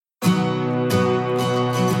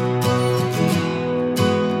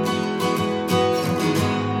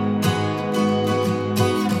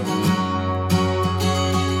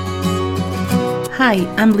Hi,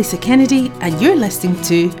 I'm Lisa Kennedy and you're listening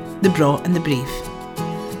to The Brawley and the Brave.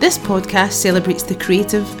 This podcast celebrates the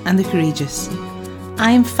creative and the courageous.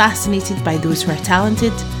 I am fascinated by those who are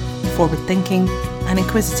talented, forward-thinking and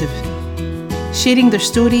inquisitive. Sharing their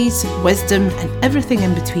stories, wisdom and everything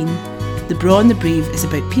in between, The Brawley and the Brave is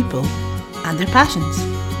about people and their passions.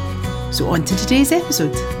 So on to today's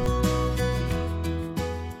episode.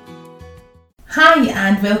 Hi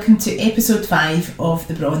and welcome to episode 5 of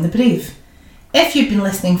The Brawley and the Brave. If you've been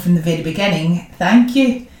listening from the very beginning, thank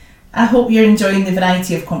you. I hope you're enjoying the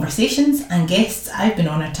variety of conversations and guests I've been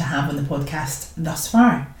honoured to have on the podcast thus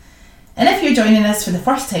far. And if you're joining us for the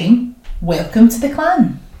first time, welcome to the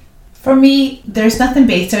clan. For me, there's nothing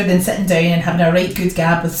better than sitting down and having a right good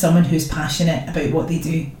gab with someone who's passionate about what they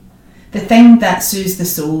do. The thing that soothes the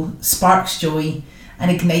soul, sparks joy and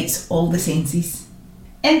ignites all the senses.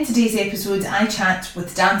 In today's episode, I chat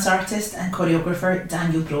with dance artist and choreographer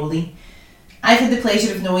Daniel Brawley. I've had the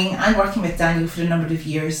pleasure of knowing and working with Daniel for a number of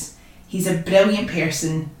years. He's a brilliant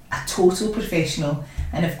person, a total professional,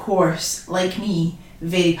 and of course, like me,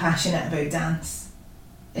 very passionate about dance.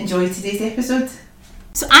 Enjoy today's episode.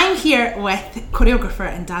 So I'm here with choreographer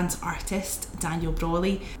and dance artist Daniel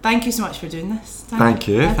Brawley. Thank you so much for doing this, Daniel. Thank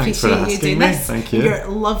you. I Thanks for appreciate you doing me. this. Thank you. Your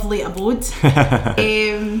lovely abode.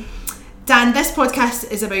 Dan, this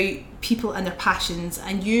podcast is about people and their passions,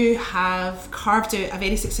 and you have carved out a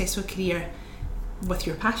very successful career with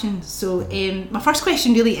your passions. So my first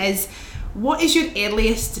question really is, what is your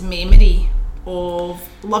earliest memory of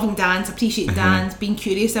loving dance, appreciating dance, being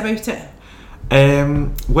curious about it?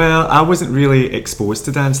 Well, I wasn't really exposed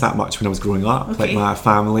to dance that much when I was growing up. Okay. Like my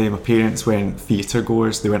family, my parents weren't theatre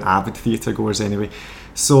goers. They weren't avid theatre goers anyway.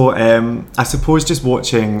 So I suppose just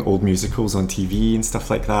watching old musicals on TV and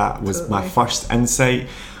stuff like that was my first insight.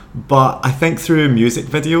 But I think through music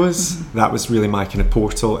videos, that was really my kind of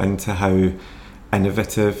portal into how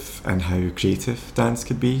innovative and how creative dance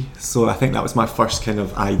could be. So I think that was my first kind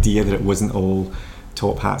of idea that it wasn't all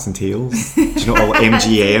top hats and tails. Do you know, all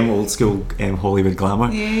MGM, old school Hollywood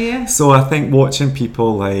glamour. Yeah. So I think watching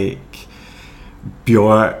people like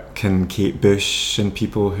Björk and Kate Bush and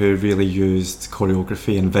people who really used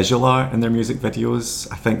choreography and visual art in their music videos,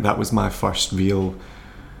 I think that was my first real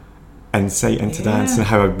insight into dance and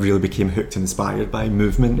how I really became hooked and inspired by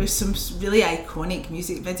movement. There's some really iconic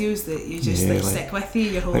music videos that you just like stick with you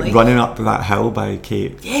your whole life. Running Up That Hill by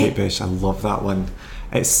Kate Bush, I love that one.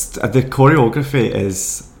 It's the choreography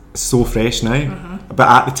is so fresh now, but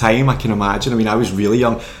at the time I can imagine, I mean I was really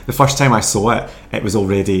young, the first time I saw it, it was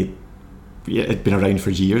already, it'd been around for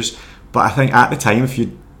years, but I think at the time if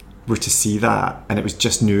you were to see that and it was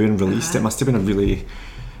just new and released, it must have been a really,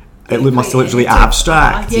 it must have looked really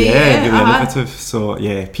abstract, really innovative. So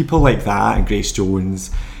yeah, people like that and Grace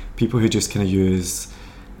Jones, people who just kind of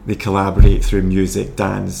they collaborate through music,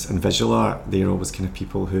 dance and visual art, they're always kind of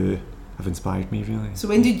people who have inspired me really. So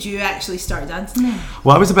when did you actually start dancing then?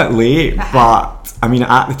 Well, I was a bit late, but I mean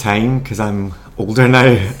at the time, because I'm older now.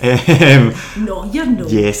 No, you're not.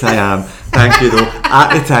 Yes, I am. Thank you though.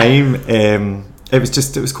 At the time,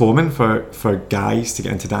 it was common for guys to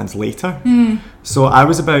get into dance later. So I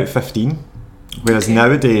was about 15, whereas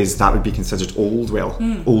nowadays that would be considered older.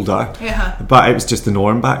 But it was just the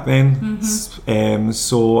norm back then.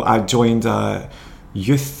 So I joined a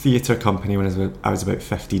youth theatre company when I was about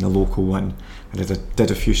 15, a local one. I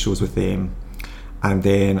did a few shows with them, and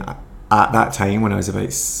then at that time when I was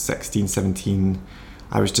about 16, 17,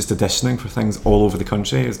 I was just auditioning for things all over the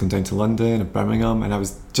country. I was going down to London and Birmingham, and I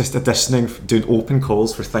was just auditioning, doing open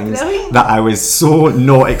calls for things that I was so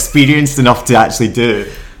not experienced enough to actually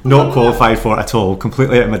do, not qualified for at all,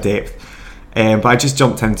 completely out of my depth. But I just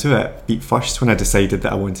jumped into it feet first when I decided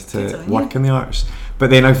that I wanted to work in the arts. But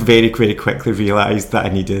then I very, very quickly realised that I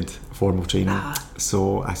needed formal training.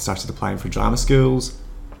 So I started applying for drama schools,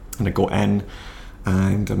 and I got in,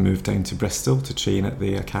 and I moved down to Bristol to train at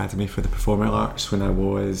the Academy for the Performing Arts when I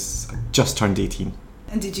just turned 18.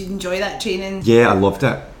 And did you enjoy that training? Yeah, I loved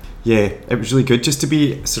it. Yeah, it was really good just to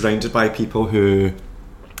be surrounded by people who,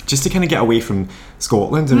 just to kind of get away from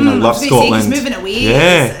Scotland. I mean, I love Scotland. Moving away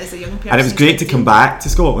as a young person. And it was great to come back to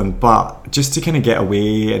Scotland, but just to kind of get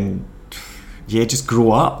away and just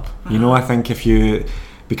grow up. You know, I think if you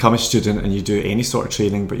become a student and you do any sort of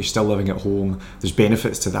training but you're still living at home, there's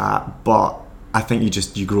benefits to that, but I think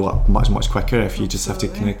you grow up much quicker if you just have to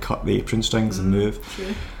kind of cut the apron strings and move.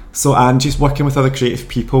 True. So, and just working with other creative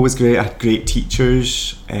people was great. I had great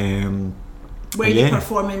teachers. Were you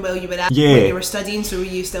performing while you were when you were studying? So were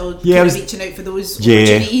you still reaching out for those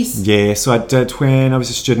opportunities? Yeah, so I did, when I was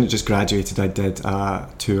a student, just graduated, I did a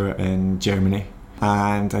tour in Germany.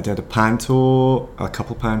 and I did a panto, a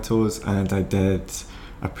couple pantos, and I did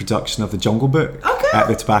a production of the Jungle Book at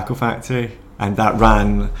the Tobacco Factory. And that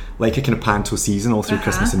ran like a kind of panto season all through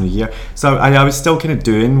Christmas and New Year. So I was still kind of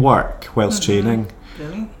doing work whilst training.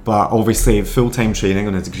 Brilliant. But obviously full-time training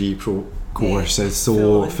on a degree course is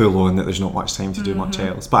so full on that there's not much time to do much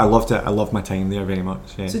else. But I loved it. I loved my time there very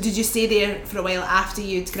much. Yeah. So did you stay there for a while after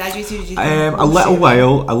you'd graduated? Did you a little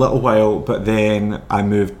while, but then I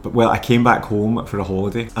moved. Well, I came back home for a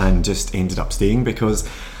holiday and just ended up staying because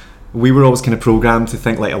we were always kind of programmed to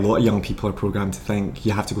think, like a lot of young people are programmed to think,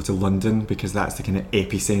 you have to go to London because that's the kind of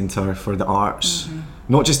epicentre for the arts,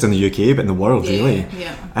 not just in the UK but in the world, really.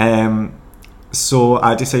 Yeah. So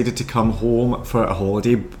I decided to come home for a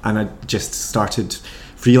holiday, and I just started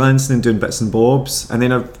freelancing and doing bits and bobs, and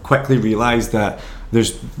then I quickly realised that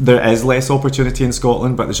there is less opportunity in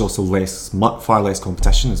Scotland, but there's also far less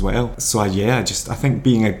competition as well. So I think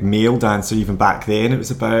being a male dancer, even back then, it was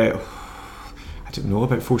about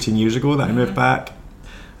 14 years ago that I moved back.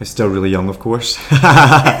 I was still really young, of course. But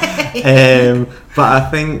I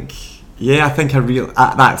think at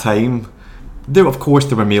that time, there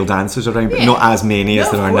were male dancers around, but not as many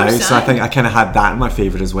as there are now. So I think I kind of had that in my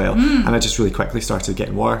favour as well. And I just really quickly started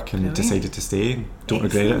getting work and decided to stay. And don't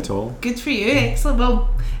regret it at all. Good for you. Excellent.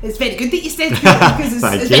 Well, it's very good that you stayed because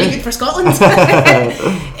it's very good for Scotland.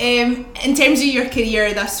 In terms of your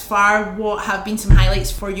career thus far, what have been some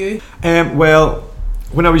highlights for you? Well,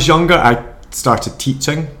 when I was younger, I started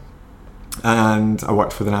teaching. And I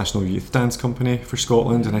worked for the National Youth Dance Company for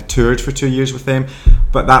Scotland, and I toured for 2 years with them,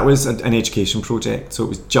 but that was an education project, so it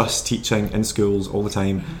was just teaching in schools all the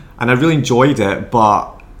time, and I really enjoyed it,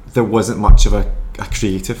 but there wasn't much of a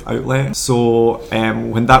creative outlet. So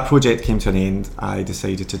when that project came to an end, I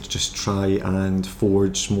decided to just try and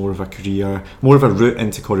forge more of a career, more of a route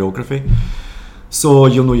into choreography. So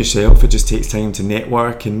you'll know yourself, it just takes time to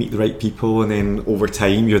network and meet the right people, and then over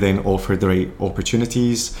time you're then offered the right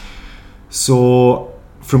opportunities. So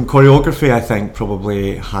from choreography, I think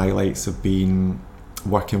probably highlights have been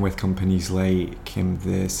working with companies like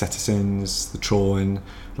the Citizens, the Tron,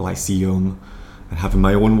 the Lyceum, and having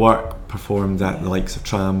my own work performed at the likes of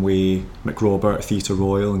Tramway, McRobert, Theatre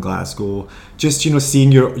Royal in Glasgow. Just,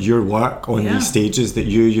 seeing your work on these stages that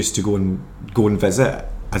you used to go and visit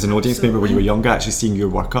as an audience member when you were younger, actually seeing your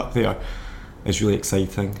work up there is really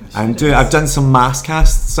exciting. And I've done some mass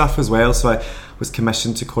cast stuff as well, so I was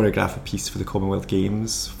commissioned to choreograph a piece for the Commonwealth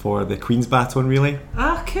Games for the Queen's Baton Relay.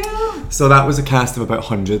 Cool. So that was a cast of about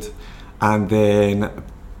 100, and then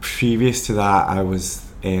previous to that I was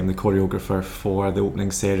the choreographer for the opening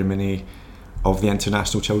ceremony of the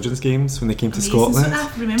International Children's Games when they came to Scotland,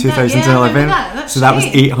 2011. That was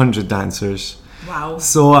 800 dancers. Wow.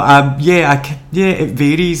 So it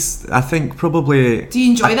varies. I think probably. Do you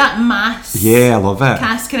enjoy that mass? Yeah, I love it.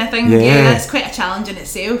 Cast kind of thing. Yeah, that's quite a challenge in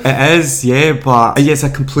itself. It is, but it's a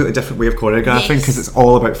completely different way of choreographing because it's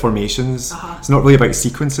all about formations. It's not really about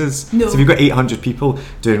sequences. No. So if you've got 800 people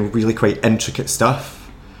doing really quite intricate stuff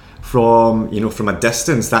from a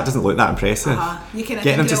distance, that doesn't look that impressive.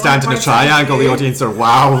 Getting them to stand in a triangle, the audience are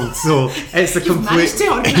wow. So it's a complete. You've managed to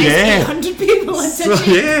organise 800 people.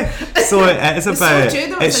 So it is about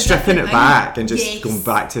it's stripping it back and just Yes. going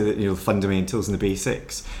back to the fundamentals and the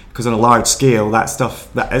basics. Because on a large scale, that stuff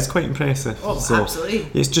that is quite impressive. Oh, so absolutely.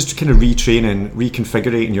 It's just kind of retraining,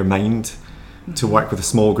 reconfiguring your mind to work with a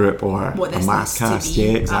small group or a mass cast.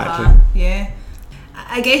 Yeah, exactly. Yeah,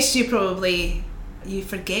 I guess you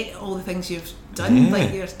forget all the things you've done.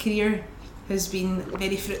 Like your career has been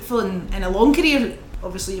very fruitful and a long career.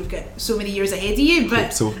 Obviously you've got so many years ahead of you,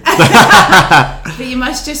 but but you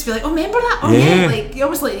must just be like, remember that? Like you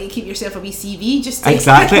almost like to keep yourself a wee CV just to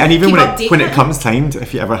exactly. And even when it comes time to,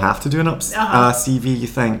 if you ever have to do an CV, you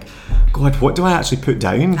think, God, what do I actually put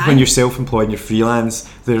down? When you're self-employed and you're freelance,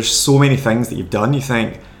 there's so many things that you've done, you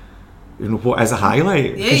think, what is a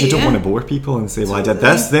highlight? Because you don't want to bore people and say, well, I did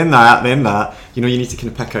this, then that. You need to kind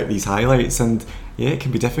of pick out these highlights, and it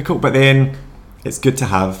can be difficult, but then it's good to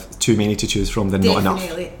have too many to choose from than not enough.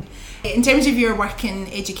 In terms of your work in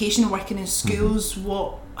education, working in schools,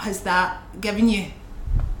 what has that given you?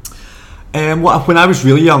 When I was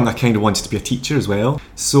really young, I kind of wanted to be a teacher as well.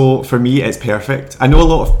 So for me, it's perfect. I know a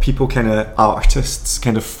lot of people, artists,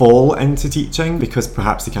 fall into teaching because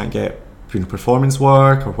perhaps they can't get performance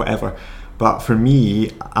work or whatever. But for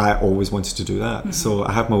me, I always wanted to do that. So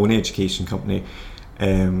I have my own education company,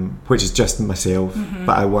 which is just myself,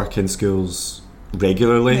 but I work in schools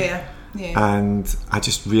regularly. And I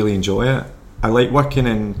just really enjoy it. I like working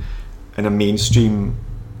in a mainstream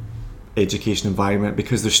education environment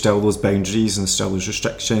because there's still those boundaries and still those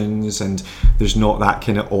restrictions, and there's not that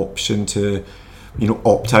kind of option to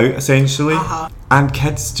opt out essentially. And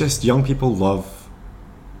kids, just young people, love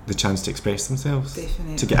the chance to express themselves.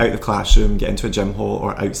 Definitely. To get out of the classroom, get into a gym hall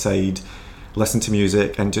or outside, listen to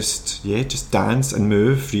music and just dance and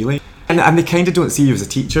move freely. And they kind of don't see you as a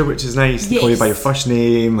teacher, which is nice. They call you by your first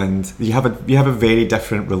name, and you have a very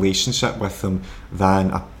different relationship with them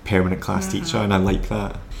than a permanent class teacher, and I like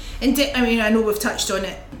that. And I know we've touched on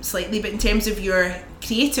it slightly, but in terms of your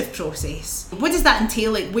creative process, what does that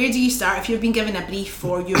entail? Like, where do you start if you've been given a brief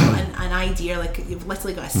or you've got an idea, like you've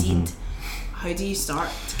literally got a seed? How do you start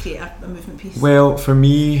to create a movement piece? Well, for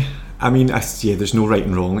me, there's no right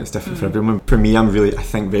and wrong. It's different for everyone. For me, I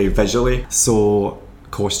think very visually. So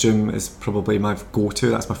costume is probably my go-to.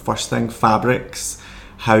 That's my first thing. Fabrics,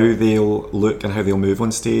 how they'll look and how they'll move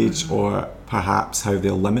on stage, or perhaps how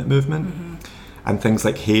they'll limit movement, and things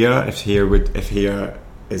like hair. If hair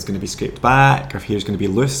is going to be scraped back, or if hair is going to be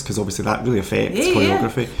loose, because obviously that really affects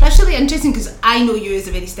choreography. That's really interesting, because I know you as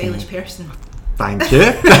a very stylish person. Thank you.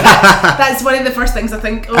 That's one of the first things I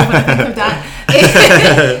think of when I think of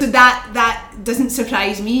that. So that doesn't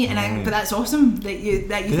surprise me, but that's awesome that you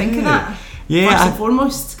think of that. Yeah, first and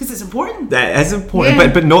foremost, because it's important. It is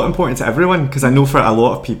important, but not important to everyone, because I know for a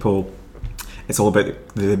lot of people it's all about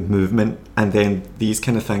the movement, and then these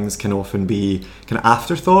kind of things can often be kind of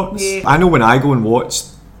afterthoughts. I know when I go and watch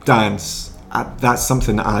dance, that's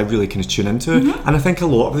something that I really kind of tune into, and I think a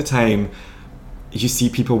lot of the time you see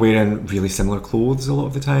people wearing really similar clothes a lot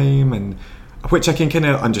of the time, and which I can kind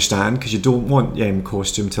of understand, because you don't want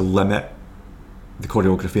costume to limit the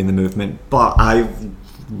choreography and the movement, but I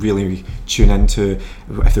really tune into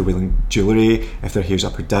if they're wearing jewellery, if their hair's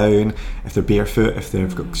up or down, if they're barefoot, if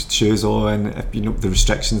they've got shoes on, if, the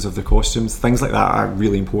restrictions of their costumes, things like that are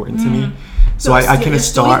really important to me. So I kind of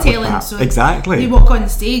start with that. So exactly. You walk on the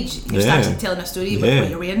stage, you're starting telling a story about what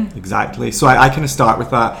you're wearing. Exactly. So I kind of start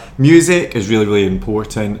with that. Music is really, really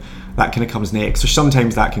important. That kind of comes next, or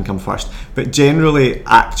sometimes that can come first, but generally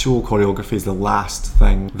actual choreography is the last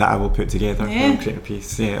thing that I will put together for a creative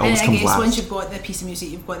piece. It always comes last. Once you've got the piece of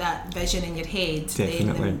music, you've got that vision in your head,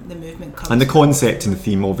 then the movement comes. And the concept and the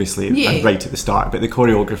theme obviously and right at the start, but the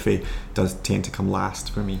choreography does tend to come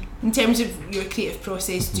last for me. In terms of your creative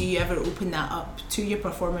process, do you ever open that up to your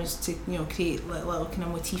performers to create little kind of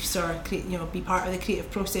motifs, or be part of the creative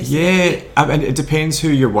process? It depends who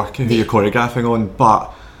you're working, who you're choreographing on,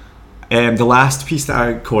 but the last piece that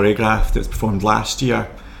I choreographed that was performed last year,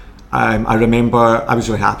 I remember I was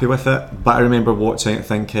really happy with it, but I remember watching it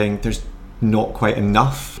thinking there's not quite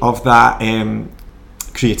enough of that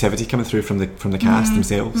creativity coming through from the cast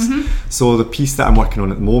themselves. So the piece that I'm working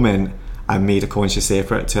on at the moment, I made a conscious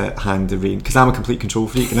effort to hand the rein, because I'm a complete control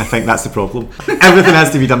freak, and I think that's the problem. Everything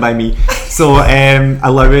has to be done by me. So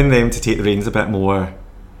allowing them to take the reins a bit more,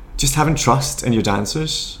 just having trust in your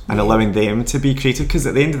dancers and allowing them to be creative, because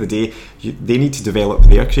at the end of the day they need to develop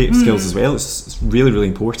their creative skills as well. It's really, really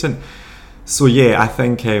important. So I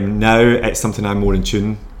think now it's something I'm more in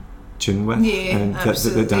tune with, and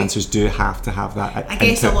the dancers do have to have that I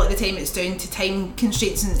guess input. A lot of the time it's down to time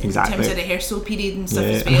constraints in terms of rehearsal period and stuff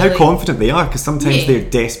as well, and how confident they are, because sometimes they're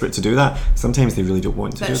desperate to do that, sometimes they really don't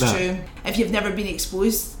want to do that. That's true. If you've never been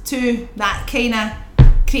exposed to that kind of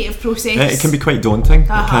creative process, it can be quite daunting. It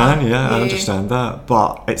can, I understand that,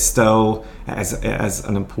 but it is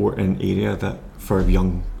an important area that for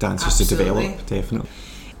young dancers to develop, definitely.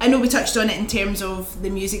 I know we touched on it in terms of the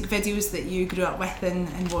music videos that you grew up with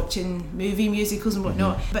and watching movie musicals and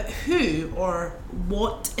whatnot, but who or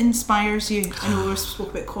what inspires you? I know we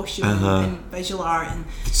spoke about costume and visual art, and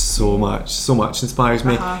so much inspires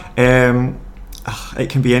me. It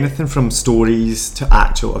can be anything from stories to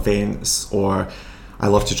actual events, or I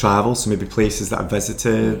love to travel, so maybe places that I've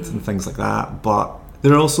visited and things like that. But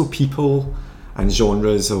there are also people and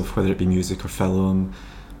genres of whether it be music or film.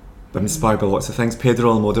 I'm inspired by lots of things.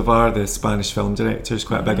 Pedro Almodovar, the Spanish film director, is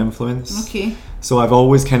quite a big influence. Okay. So I've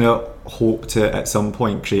always kind of hoped to, at some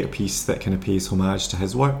point, create a piece that kind of pays homage to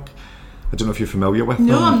his work. I don't know if you're familiar with him.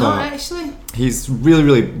 No, I'm not actually. He's really,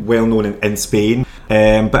 really well known in Spain,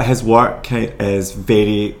 but his work is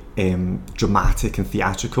very dramatic and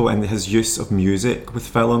theatrical, and his use of music with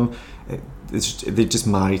film, they just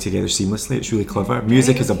marry together seamlessly. It's really clever.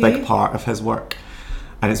 Music is a big part of his work,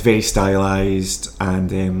 and it's very stylized,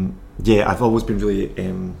 and I've always been really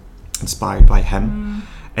inspired by him.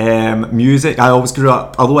 Music, I always grew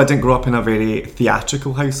up, although I didn't grow up in a very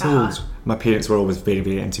theatrical household, my parents were always very,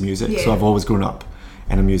 very into music, so I've always grown up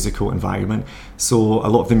in a musical environment. So a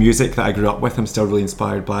lot of the music that I grew up with, I'm still really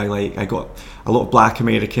inspired by. Like, I got a lot of Black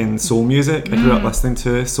American soul music I grew up listening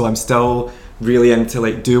to, so I'm still really into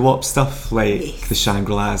like doo-wop stuff, like the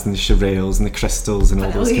Shangri-Las and the Shirelles and the Crystals and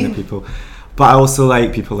all those kind of people. But I also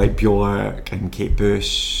like people like Bjork and Kate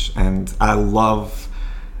Bush, and I love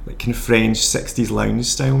like kind of French 60s lounge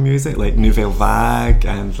style music like Nouvelle Vague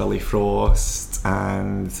and Lily Frost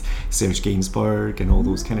and Serge Gainsbourg and all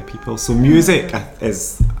those kind of people. So music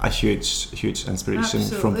is a huge inspiration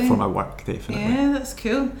for my work, definitely. Yeah, that's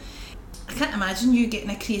cool. I can't imagine you getting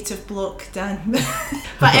a creative block, Dan.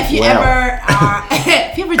 But if you ever are,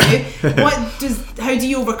 if you ever do, how do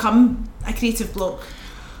you overcome a creative block?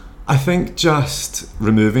 I think just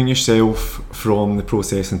removing yourself from the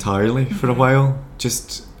process entirely for a while.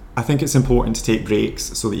 I think it's important to take breaks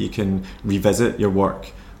so that you can revisit your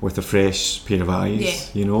work with a fresh pair of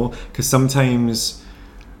eyes, you know, because sometimes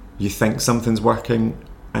you think something's working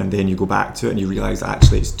and then you go back to it and you realise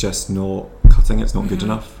actually it's just not cutting, it's not good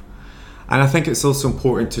enough. And I think it's also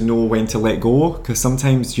important to know when to let go, because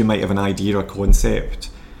sometimes you might have an idea or concept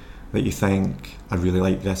that you think, I really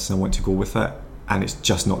like this and I want to go with it, and it's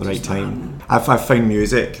just not the right time. I've found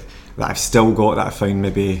music that I've still got that I found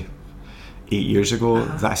maybe 8 years ago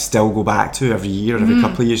that I still go back to every year or every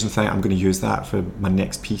couple of years and think I'm going to use that for my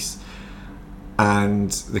next piece.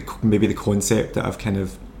 And maybe the concept that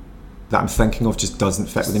I'm thinking of just doesn't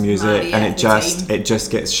fit with the music, and it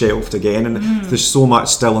just gets shelved again. And there's so much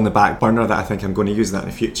still on the back burner that I think I'm going to use that in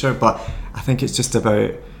the future. But I think it's just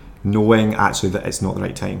about knowing actually that it's not the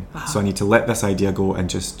right time. So I need to let this idea go and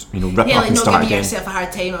just rip up and start again. Not giving yourself a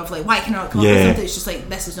hard time of like, why can I not come up with something? It's just like,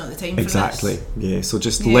 this is not the time for this. Yeah. So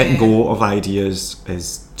just letting go of ideas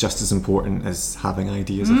is just as important as having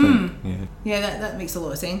ideas, I think. Yeah, that makes a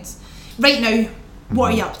lot of sense. Right now,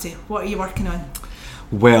 what are you up to? What are you working on?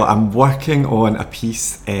 Well, I'm working on a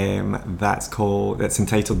piece that's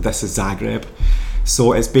entitled This is Zagreb.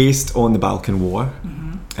 So it's based on the Balkan War.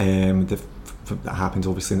 That happened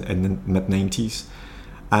obviously in the mid-90s,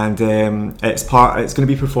 and it's going to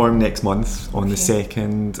be performed next month on the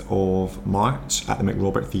 2nd of March at the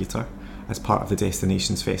McRobert Theatre as part of the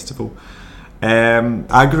Destinations Festival.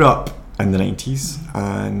 I grew up in the 90s,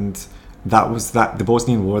 and the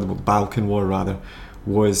Bosnian War, the Balkan War rather,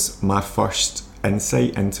 was my first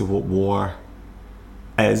insight into what war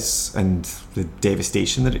is and the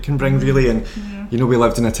devastation that it can bring, really. And we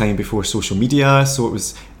lived in a time before social media, so it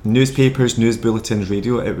was newspapers, news bulletins,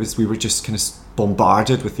 radio. We were just kind of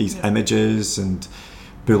bombarded with these images and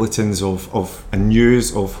bulletins of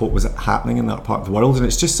news of what was happening in that part of the world, and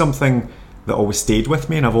it's just something that always stayed with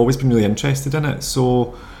me, and I've always been really interested in it.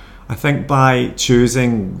 So I think by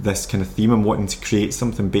choosing this kind of theme and wanting to create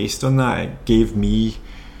something based on that, it gave me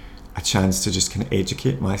a chance to just kind of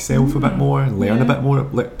educate myself a bit more and learn a bit more,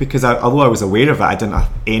 because although I was aware of it, I didn't have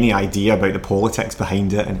any idea about the politics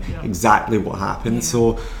behind it and exactly what happened.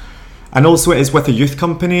 So, and also it is with a youth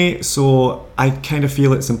company, so I kind of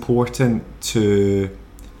feel it's important to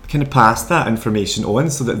kind of pass that information on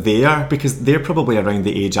so that because they're probably around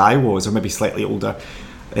the age I was, or maybe slightly older,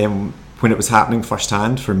 when it was happening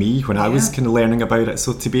firsthand for me, when I was kind of learning about it.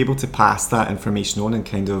 So to be able to pass that information on and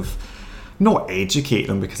kind of not educate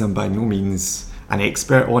them, because I'm by no means an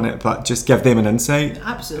expert on it, but just give them an insight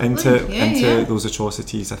into those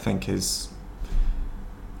atrocities. I think is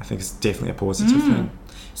definitely a positive thing.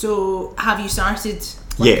 So have you started?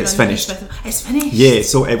 Yeah, it's finished. It's finished. Yeah,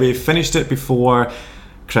 so we finished it before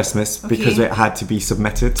Christmas because it had to be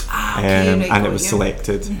submitted and it was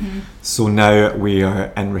selected. So now we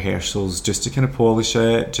are in rehearsals just to kind of polish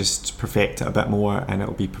it, just perfect it a bit more, and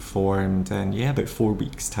it'll be performed in about 4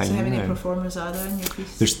 weeks' time. So how many performers are there in your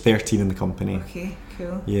piece? There's 13 in the company. Okay,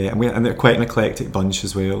 cool. Yeah, and they're quite an eclectic bunch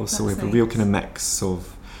as well. So we have a real kind of mix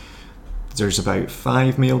of. There's about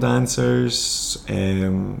 5 male dancers.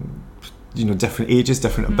 Different ages,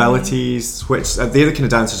 different abilities, which they're the kind of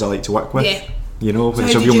dancers I like to work with. Yeah. So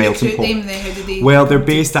it's a real melting pot. Well, they're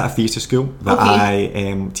based at a theatre school that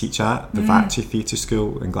I teach at, the Vatchi Theatre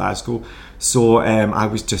School in Glasgow. So I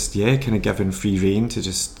was just kind of given free rein to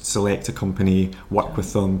just select a company, work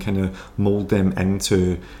with them, kind of mould them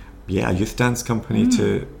into a youth dance company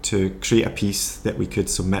to create a piece that we could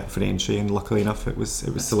submit for entry, and luckily enough it was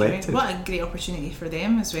selected. Great. What a great opportunity for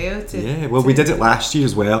them as well. We did it last year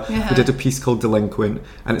as well. We did a piece called Delinquent,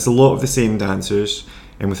 and it's a lot of the same dancers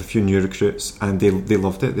and with a few new recruits, and they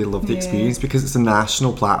loved it. They loved the experience because it's a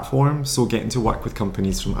national platform, so getting to work with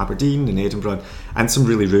companies from Aberdeen and Edinburgh and some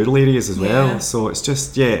really rural areas as well. So it's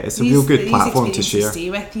just it's a real good platform to share.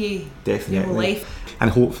 Stay with you definitely your whole life,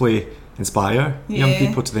 and hopefully inspire young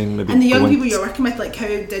people to then maybe. And the young people you're working with, like, how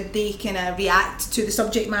did they kind of react to the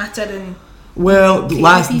subject matter? And well,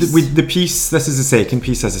 the piece, this is the second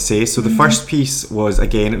piece, as I say. So the first piece was,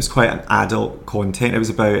 again, it was quite an adult content. It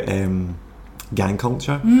was about gang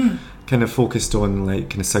culture, kind of focused on like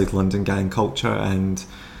kind of South London gang culture, and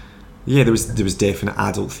yeah, there was definite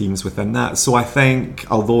adult themes within that. So I think,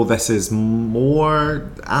 although this is more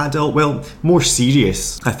adult, well, more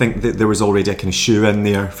serious, I think that there was already a kind of shoe in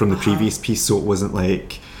there from the previous piece, so it wasn't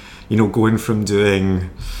like, you know, going from doing,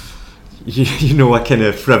 you know, a kind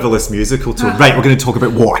of frivolous musical to right, we're going to talk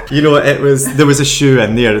about war. You know, there was a shoe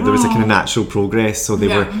in there. There was a kind of natural progress. So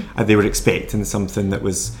they were expecting something that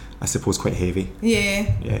was, I suppose, quite heavy.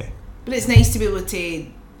 Yeah. But it's nice to be able to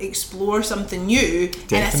explore something new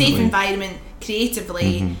in a safe environment,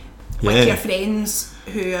 creatively, with your friends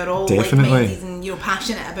who are all like-minded and, you know,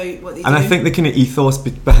 passionate about what they do. And I think the kind of ethos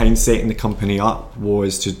behind setting the company up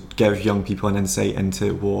was to give young people an insight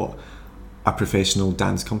into what a professional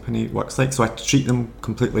dance company works like. So I treat them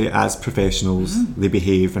completely as professionals. They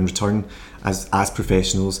behave and return as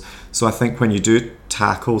professionals. So I think when you do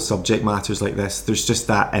tackle subject matters like this, there's just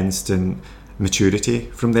that instant maturity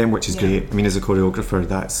from them, which is great. I mean, as a choreographer,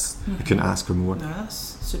 that's you couldn't ask for more. No, that's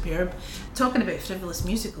superb. Talking about frivolous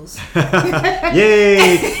musicals.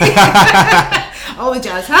 Yay! All the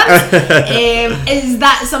jazz hands. Is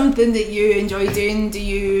that something that you enjoy doing? Do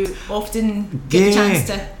you often get the chance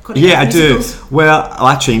to choreograph musicals? I do. Well,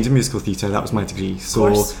 I trained in musical theatre. That was my degree. So,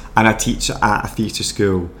 and I teach at a theatre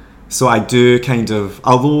school. So I do kind of,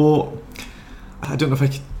 although I don't know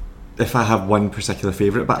if I have one particular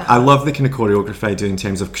favourite, but I love the kind of choreography I do in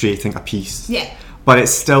terms of creating a piece. Yeah. But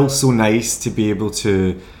it's still so nice to be able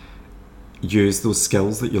to use those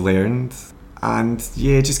skills that you learned and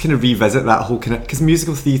just kind of revisit that whole kind of, because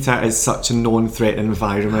musical theatre is such a non-threatening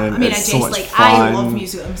environment. I mean, it's I so much like fun. I love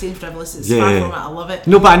musical. I'm saying frivolous. It's far from it. I love it.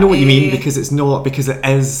 No, but I know what you mean, because it's not, because it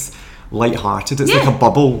is light-hearted. It's like a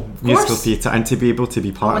bubble, musical theatre, and to be able to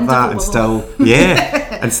be part of that and still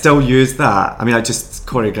and still use that. I mean, I just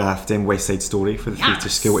choreographed West Side Story for the theatre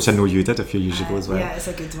school, which I know you did a few years ago as well. Yeah, it's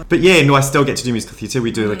a good one. But I still get to do musical theatre.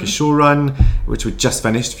 We do like a show run, which we just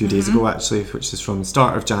finished a few days ago actually, which is from the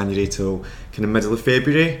start of January till kind of middle of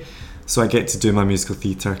February. So I get to do my musical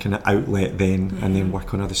theatre kind of outlet then, and then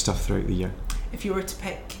work on other stuff throughout the year. If you were to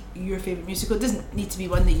pick your favourite musical, it doesn't need to be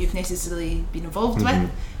one that you've necessarily been involved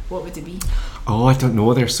with. What would it be? Oh, I don't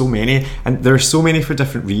know. There's so many, and there are so many for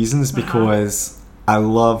different reasons. Because I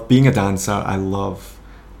love being a dancer. I love,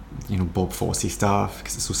 you know, Bob Fosse stuff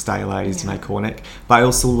because it's so stylized and iconic. But I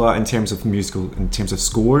also love, in terms of musical, in terms of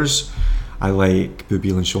scores, I like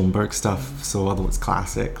Boublil and Schoenberg stuff. So although it's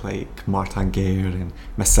classic, like Martin Guerre and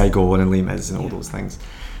Miss Saigon and Les Mis and all those things.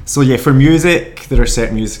 So for music, there are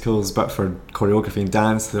certain musicals, but for choreography and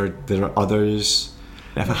dance, there are others.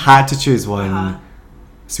 If I had to choose one.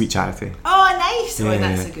 Sweet Charity. Oh, nice! Yeah. Oh,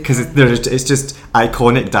 that's a good one. Because it's just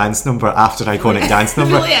iconic dance number after iconic dance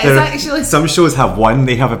number. Actually. Some shows have one,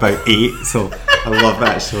 they have about 8, so I love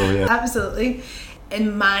that show, Absolutely.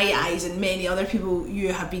 In my eyes and many other people,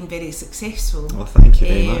 you have been very successful. Well, thank you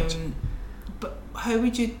very much. But how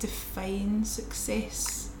would you define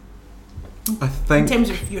success? I think, in terms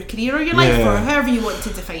of your career or your life, or however you want to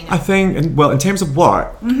define it. I think, well, in terms of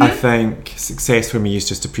work, I think success for me is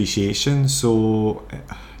just appreciation. So,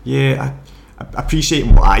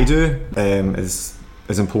 appreciating what I do is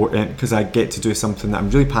important, because I get to do something that I'm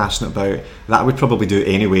really passionate about that I would probably do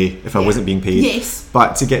anyway if I wasn't being paid. Yes.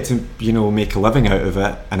 But to get to, you know, make a living out of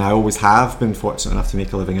it, and I always have been fortunate enough to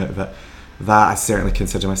make a living out of it, that I certainly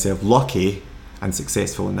consider myself lucky and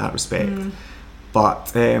successful in that respect.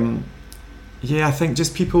 But I think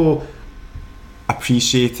just people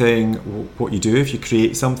appreciating what you do. If you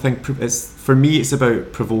create something, for me it's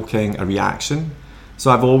about provoking a reaction.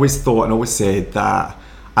 So I've always thought and always said that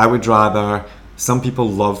I would rather some people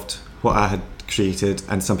loved what I had created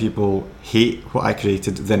and some people hate what I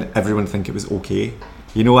created than everyone think it was okay.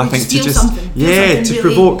 You know, I think to just to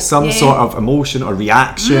provoke some sort of emotion or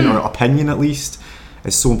reaction or opinion at least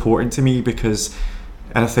is so important to me, because,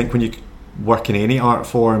 and I think when you work in any art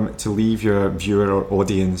form, to leave your viewer or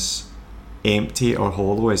audience empty or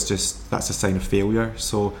hollow that's a sign of failure.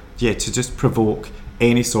 So to just provoke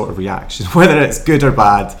any sort of reaction, whether it's good or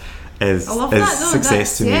bad, is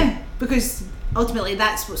success to me. Because ultimately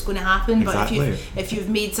that's what's going to happen. Exactly. But if you've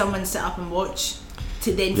made someone sit up and watch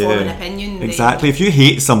to then form an opinion, exactly. If you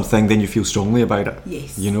hate something, then you feel strongly about it.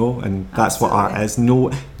 Yes. You know, and that's what art is. No,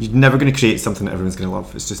 you're never going to create something that everyone's going to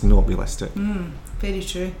love. It's just not realistic. Very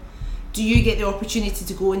true. Do you get the opportunity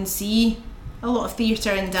to go and see a lot of theatre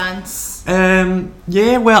and dance?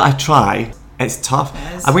 Well, I try. It's tough.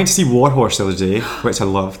 I went to see Warhorse the other day, which I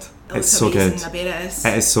loved. It's so amazing. good. I bet it is.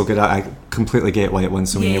 It is so good. I completely get why it won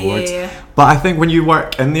so many awards. But I think when you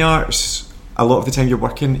work in the arts, a lot of the time you're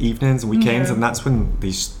working evenings and weekends, and that's when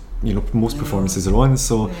these, you know, most performances are on,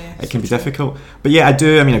 so it can be difficult. But I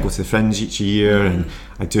do. I mean, I go to the Fringe each year, and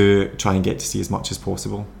I do try and get to see as much as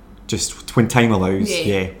possible. just when time allows.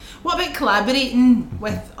 Yeah. What about collaborating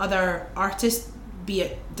with other artists, be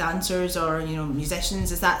it dancers or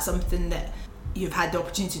musicians? Is that something that you've had the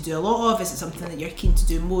opportunity to do a lot of? Is it something that you're keen to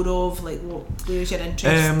do more of? Like, where's your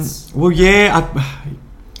interest? Well, yeah,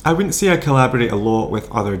 I wouldn't say I collaborate a lot with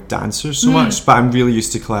other dancers so much, but I'm really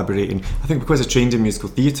used to collaborating. I think because I trained in musical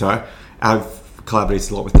theatre, I've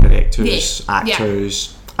collaborated a lot with directors,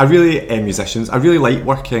 actors. I really musicians. I really like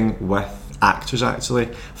working with actors. Actually,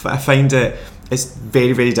 I find it's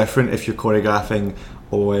very, very different if you're choreographing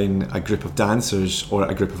on a group of dancers or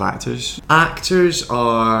a group of actors. Actors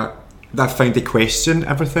I find they question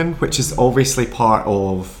everything, which is obviously part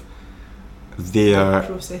of their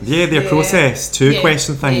process to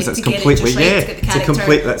question things. That's completely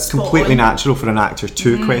that's completely natural for an actor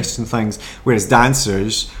to question things, whereas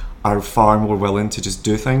dancers are far more willing to just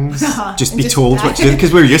do things, just be told what to do,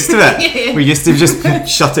 because we're used to it. We're used to just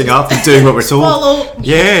shutting up and doing what we're told. Follow.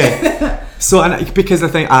 Yeah. So, and because I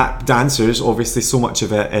think dancers, obviously, so much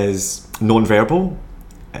of it is non-verbal.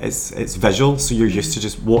 It's visual, so you're used to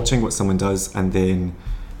just watching what someone does and then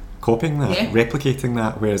copying that, replicating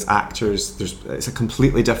that. Whereas actors, it's a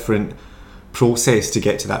completely different process to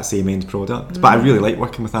get to that same end product. But I really like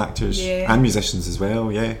working with actors and musicians as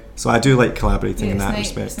well. Yeah, so I do like collaborating in that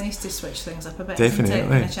respect. It's nice to switch things up a bit. Definitely, it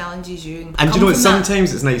kind of challenges you. And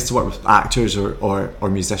sometimes it's nice to work with actors or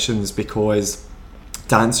musicians, because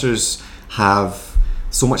dancers have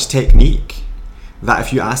so much technique that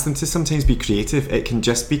if you ask them to sometimes be creative, it can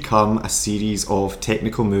just become a series of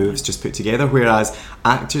technical moves just put together, whereas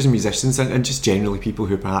actors and musicians and just generally people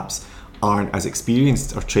who perhaps aren't as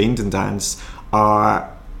experienced or trained in dance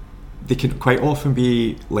they can quite often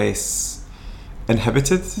be less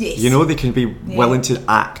inhibited. They can be willing to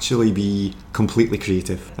actually be completely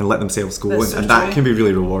creative and let themselves go. And that can be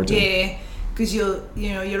really rewarding. Because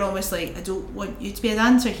you're almost like, I don't want you to be a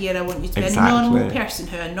dancer here, I want you to be a normal person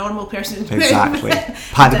who a normal person would exactly.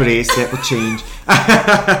 Pas de brace, it will change.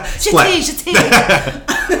 Je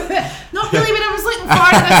Not really what I was looking for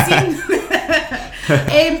in this scene.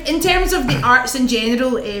 In terms of the arts in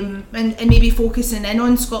general, and maybe focusing in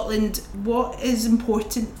on Scotland, what is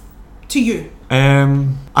important to you?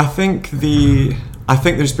 I think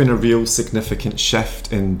there's been a real significant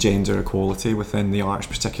shift in gender equality within the arts,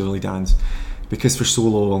 particularly dance, because for so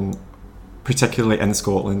long, particularly in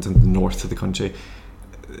Scotland and the north of the country,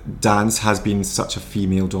 dance has been such a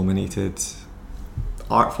female-dominated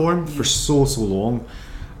art form for so long.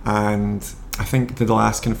 And I think that the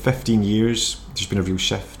last kind of 15 years, there's been a real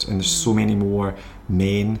shift, and there's so many more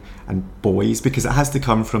men and boys, because it has to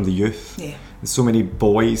come from the youth. And so many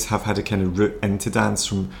boys have had a kind of route into dance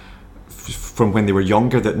from when they were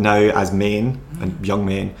younger, that now as men and young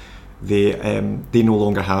men they no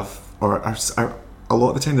longer have, or are a lot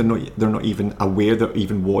of the time they're not even aware there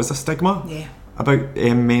even was a stigma about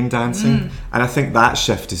men dancing. And I think that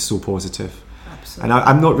shift is so positive. Absolutely. And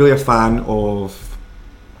I'm not really a fan of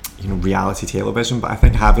reality television, but I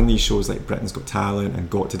think having these shows like Britain's Got Talent and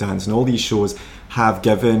Got to Dance and all these shows have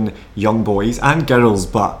given young boys and girls,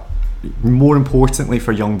 but more importantly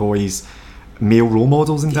for young boys, male role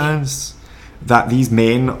models in dance, that these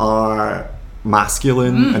men are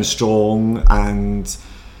masculine and strong, and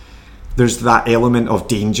there's that element of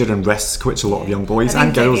danger and risk which a lot of young boys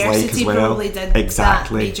and girls like as well.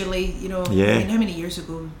 Exactly. That majorly, how many years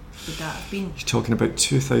ago would that have been? You're talking about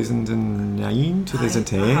 2009,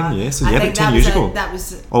 2010, so about 10 years ago. That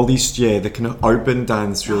was all these, the kind of urban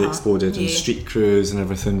dance really exploded, and street crews and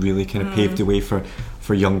everything really kind of paved the way for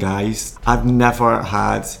young guys. I've never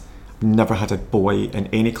had a boy in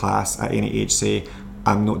any class at any age say,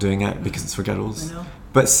 I'm not doing it because it's for girls.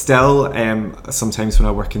 But still, sometimes when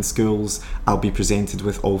I work in schools, I'll be presented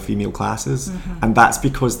with all-female classes, and that's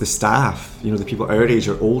because the staff, the people our age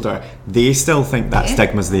or older, they still think that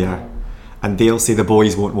stigma's there, and they'll say the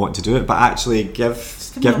boys won't want to do it, but actually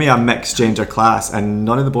give me a mixed gender class, and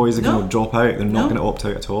none of the boys are going to drop out. They're not going to opt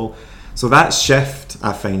out at all. So that shift,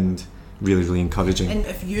 I find really, really encouraging. And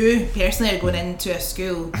if you personally are going into a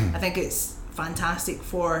school, I think it's fantastic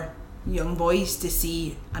for young boys to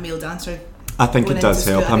see a male dancer. I think it does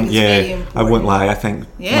help. I won't lie. I think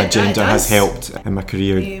my gender has helped in my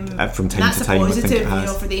career from time to time. That's a positive, I think it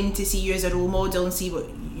has. for them to see you as a role model and see what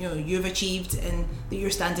you've achieved, and that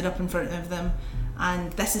you're standing up in front of them.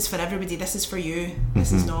 And this is for everybody. This is for you.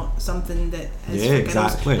 This is not something that is for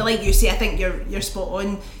girls. But like you say, I think you're spot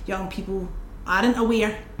on. Young people aren't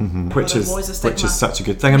aware, which is such a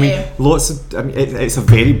good thing. I mean, it's a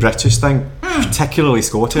very British thing, particularly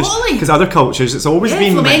Scottish, because other cultures it's always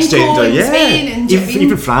been mixed gender.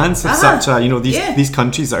 Even France have such a these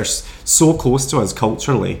countries that are so close to us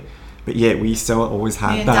culturally, but but yeah, we still always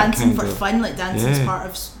had Yeah, that dancing kind for of fun, like dancing's Yeah. part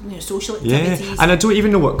of social yeah, activities. and I don't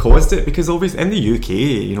even know what caused it, because obviously in the UK,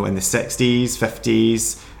 in the 60s,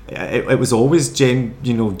 50s, it was always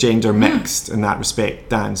gender mixed in that respect,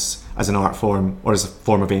 dance as an art form or as a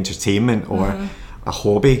form of entertainment or a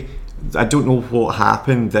hobby. I don't know what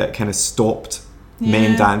happened that kind of stopped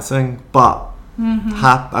men dancing, but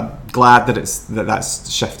I'm glad that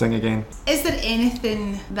that's shifting again. Is there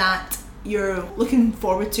anything that you're looking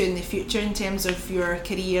forward to in the future in terms of your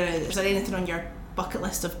career? Is there anything on your bucket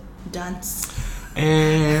list of dance?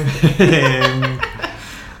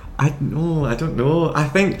 I don't know. I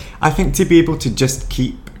think to be able to just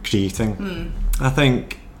keep creating. I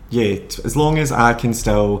think as long as I can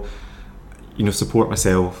still, support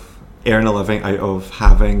myself, earn a living out of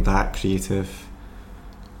having that creative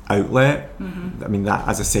outlet. I mean, that,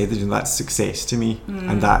 as I said, that's success to me,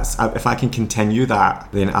 and that's, if I can continue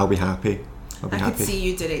that, then I'll be happy. I could see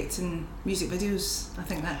you directing music videos.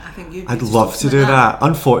 I'd love to do that.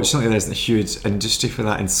 Unfortunately, there isn't a huge industry for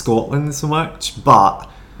that in Scotland so much, but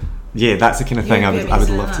yeah, that's the kind of thing I would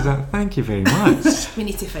love to do. Thank you very much. We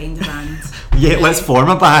need to find a band. Yeah, let's form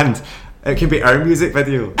a band. It can be our music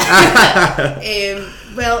video.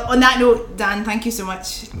 Well, on that note, Dan, thank you so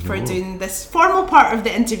much for doing this formal part of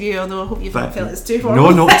the interview, although I hope you've not felt it's too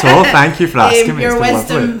formal. No, not at all. Thank you for asking me. Your it's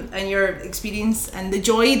wisdom and your experience and the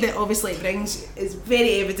joy that obviously it brings is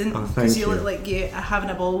very evident, because you look like you are having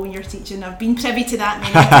a ball when you're teaching. I've been privy to that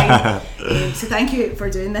many times. So thank you for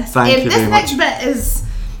doing this. Thank you this very next much. bit is,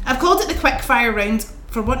 I've called it the quick fire round,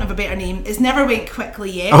 for want of a better name. It's never went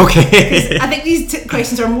quickly yet. Okay. I think these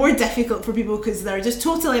questions are more difficult for people because they're just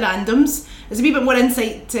totally randoms. There's a wee bit more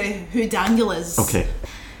insight to who Daniel is. Okay.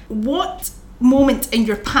 What moment in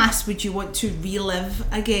your past would you want to relive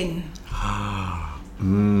again? I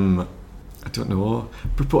don't know.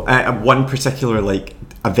 One particular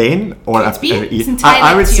event, or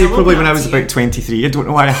I would say probably when I was about 23. I don't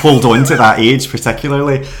know why I hold on to that age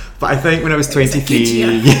particularly, but I think when I was 23,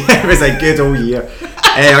 it was a good old year.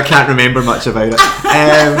 I can't remember much about it.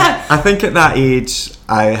 I think at that age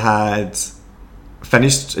I had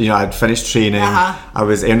finished. I'd finished training. I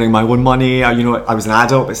was earning my own money. I was an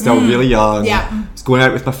adult, but still really young. Yeah. I was going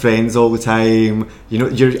out with my friends all the time.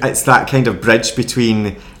 It's that kind of bridge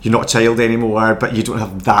between you're not a child anymore, but you don't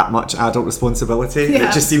have that much adult responsibility. Yeah.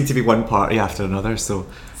 It just seemed to be one party after another. So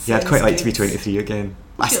yeah, I'd quite like to be 23 again.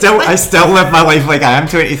 I Like- still live my life like I am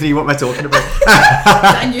 23. What am I talking about?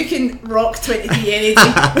 And you can rock 23 any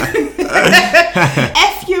day.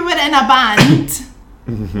 If you were in a band,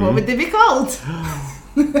 what would they be called?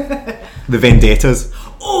 The Vendettas.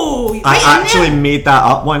 Oh, I actually made that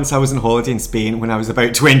up once. I was on holiday in Spain when I was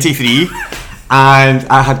about 23, and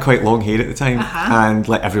I had quite long hair at the time, and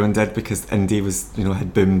everyone did, because indie was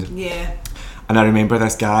had boomed. Yeah. And I remember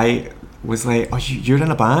this guy was like, "Oh, you're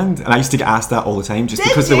in a band?" And I used to get asked that all the time, just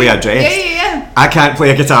because of the way I dressed. Yeah. I can't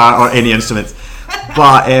play a guitar or any instruments,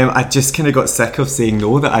 but I just kind of got sick of saying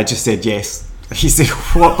no. That I just said yes. He said,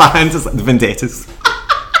 "What band is it?" The Vendettas.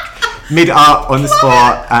 Made it up on the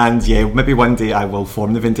spot, and maybe one day I will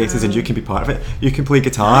form the Vendettas, and you can be part of it. You can play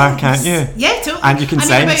guitar, can't you? Yeah, totally. And you can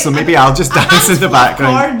sing, so maybe I'll just dance in the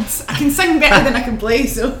background. Chords. I can sing better than I can play,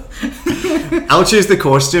 so. I'll choose the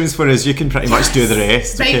costumes, whereas you can pretty much do the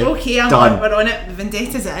rest. Right, okay, Done. we're on it. The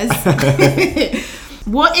Vendettas it is.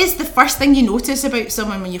 What is the first thing you notice about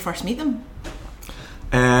someone when you first meet them?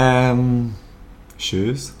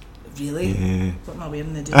 Shoes. Really? Yeah. What am I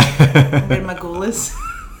wearing today? I'm wearing my goalies.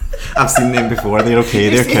 I've seen them before. They're okay.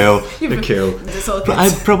 They're cool. They're cool. But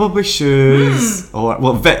I'd probably shoes or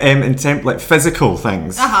in physical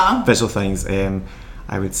things, visual things.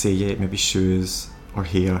 I would say maybe shoes or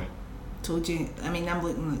hair. Told you. I mean, I'm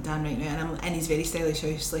looking at Dan right now, and I'm in his very stylish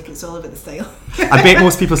house. It's all about the style. I bet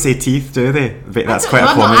most people say teeth, do they? That's quite a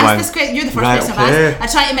common one. You're the first person I've asked. I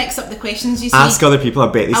try to mix up the questions. You see. Ask other people. I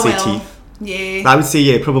bet they say teeth. Yeah. I would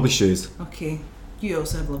say probably shoes. Okay. You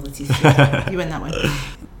also have lovely teeth. You win that one.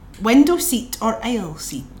 Window seat or aisle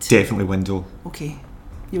seat? Definitely window. Okay.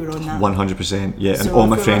 You were on that. 100%, yeah. So and all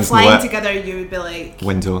my if friends we were know flying it. together, you would be like...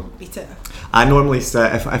 Window. Beat it. I normally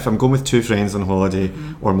sit, if I'm going with two friends on holiday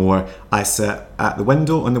or more, I sit at the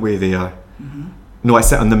window on the way there. No, I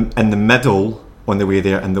sit in the middle on the way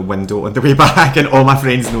there and the window on the way back, and all my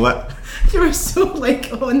friends know it. You were so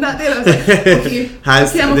on that there. I was like, okay.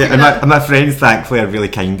 And my friends, thankfully, are really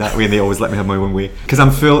kind that way, and they always let me have my own way. Because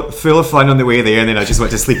I'm full of fun on the way there, and then I just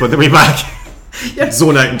want to sleep on the way back.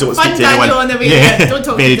 Zone out and don't speak to anyone. Daniel on the way there. Don't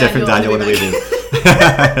talk Very to different Daniel on the way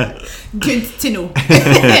there. Good to know.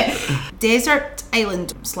 Desert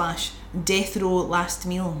island / death row last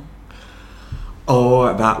meal.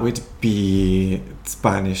 Oh, that would be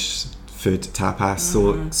Spanish food,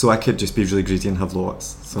 tapas. So I could just be really greedy and have lots.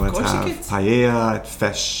 So I'd have paella,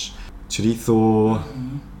 fish, chorizo,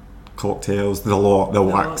 cocktails, the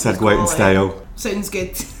works. I'd go out in style. Sounds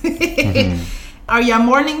good. Are you a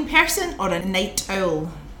morning person or a night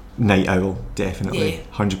owl? Night owl, definitely,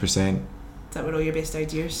 100%. Is that what all your best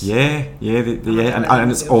ideas? Yeah,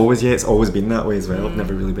 and it's always been that way as well. I've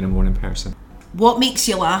never really been a morning person. What makes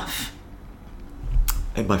you laugh?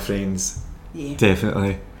 And my friends,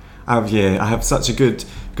 definitely. I have such a good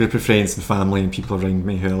group of friends and family and people around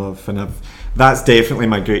me who I love, and that's definitely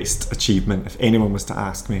my greatest achievement. If anyone was to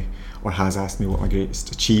ask me or has asked me what my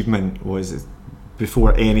greatest achievement was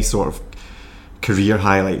before any sort of career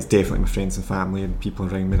highlights, definitely my friends and family and people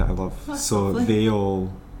around me that I love. That's so lovely.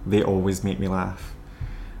 they always make me laugh.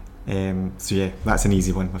 That's an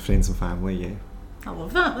easy one. My friends and family. I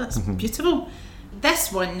love that. That's beautiful.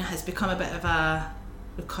 This one has become a bit of a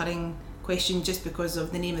recurring question just because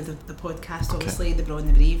of the name of the podcast, obviously, the Brawley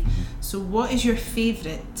and the Brave. So what is your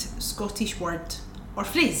favourite Scottish word or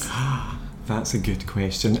phrase? That's a good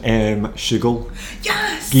question. Shugle.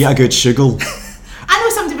 Yes! Get a good shugle. I know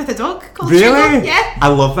somebody with a dog called Really? Shugle. Yeah. I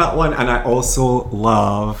love that one, and I also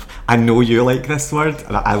love, I know you like this word,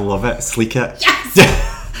 and I love it, sleek it.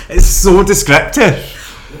 Yes! It's so descriptive.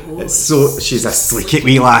 She's a sleek it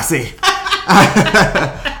wee lassie.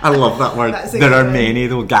 I love that word. There are many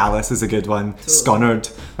though. Gallus is a good one. Totally.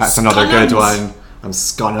 Scunnered. That's another good one. I'm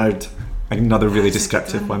scunnered. Another really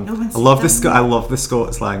descriptive one. I love the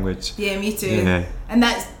Scots language. Yeah, me too. Yeah. And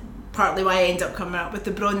that's partly why I end up coming up with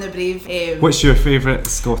the Brawley and the Brave. What's your favourite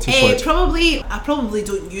Scottish word? I probably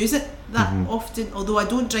don't use it that often, although I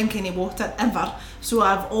don't drink any water ever, so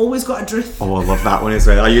I've always got a druth. Oh, I love that one as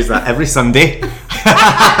well. I use that every Sunday.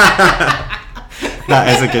 That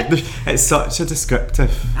is a good. It's such a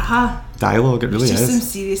descriptive dialogue. It really is. Just some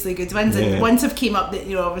seriously good ones, and ones have came up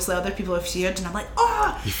that obviously other people have shared, and I'm like,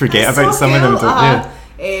 you forget about some of them, don't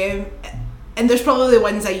you? And there's probably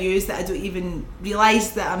ones I use that I don't even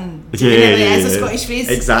realise that I'm doing it as a Scottish phrase.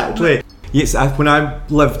 Exactly. Yes, when I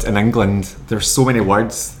lived in England, there's so many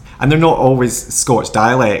words, and they're not always Scotch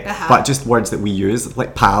dialect, but just words that we use,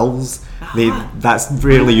 like pals. That's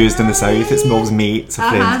rarely used in the south. It's always mates, a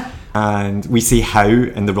friend. And we say how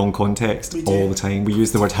in the wrong context all the time. We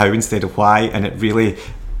use the word how instead of why, and it really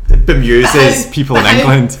bemuses people in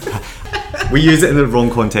England. We use it in the wrong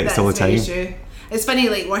context all the time. That's very true. It's funny,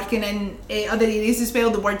 like working in other areas as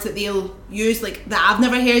well, the words that they'll use, like that I've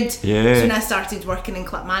never heard. Yeah. So when I started working in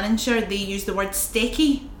Clackmannanshire, they use the word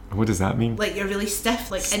stecky. What does that mean? Like you're really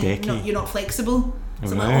stiff, like stecky. You're not flexible.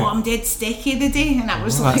 So I'm like, I'm dead stecky the day, and that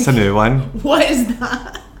was like, that's a new one. What is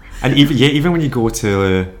that? And even when you go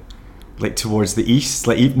to like towards the east,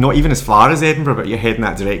 like not even as far as Edinburgh, but you're heading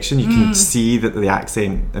that direction, you can see that the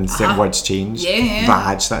accent and certain words change. Yeah.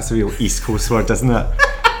 Badge, that's a real East Coast word, isn't it?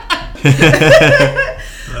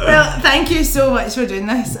 Well, thank you so much for doing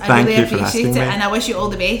this. I really appreciate it, and I wish you all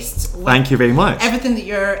the best. Thank you very much. Everything that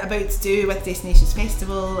you're about to do with Destinations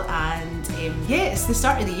Festival, and it's the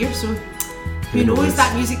start of the year, so who knows,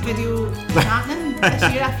 that music video happening this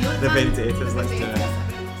year. I feel it. The Vendettas, let's do it.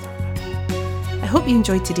 I hope you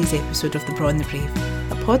enjoyed today's episode of The Brawley and the Brave,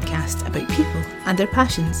 a podcast about people and their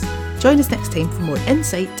passions. Join us next time for more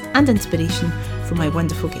insight and inspiration from my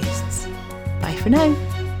wonderful guests. Bye for now.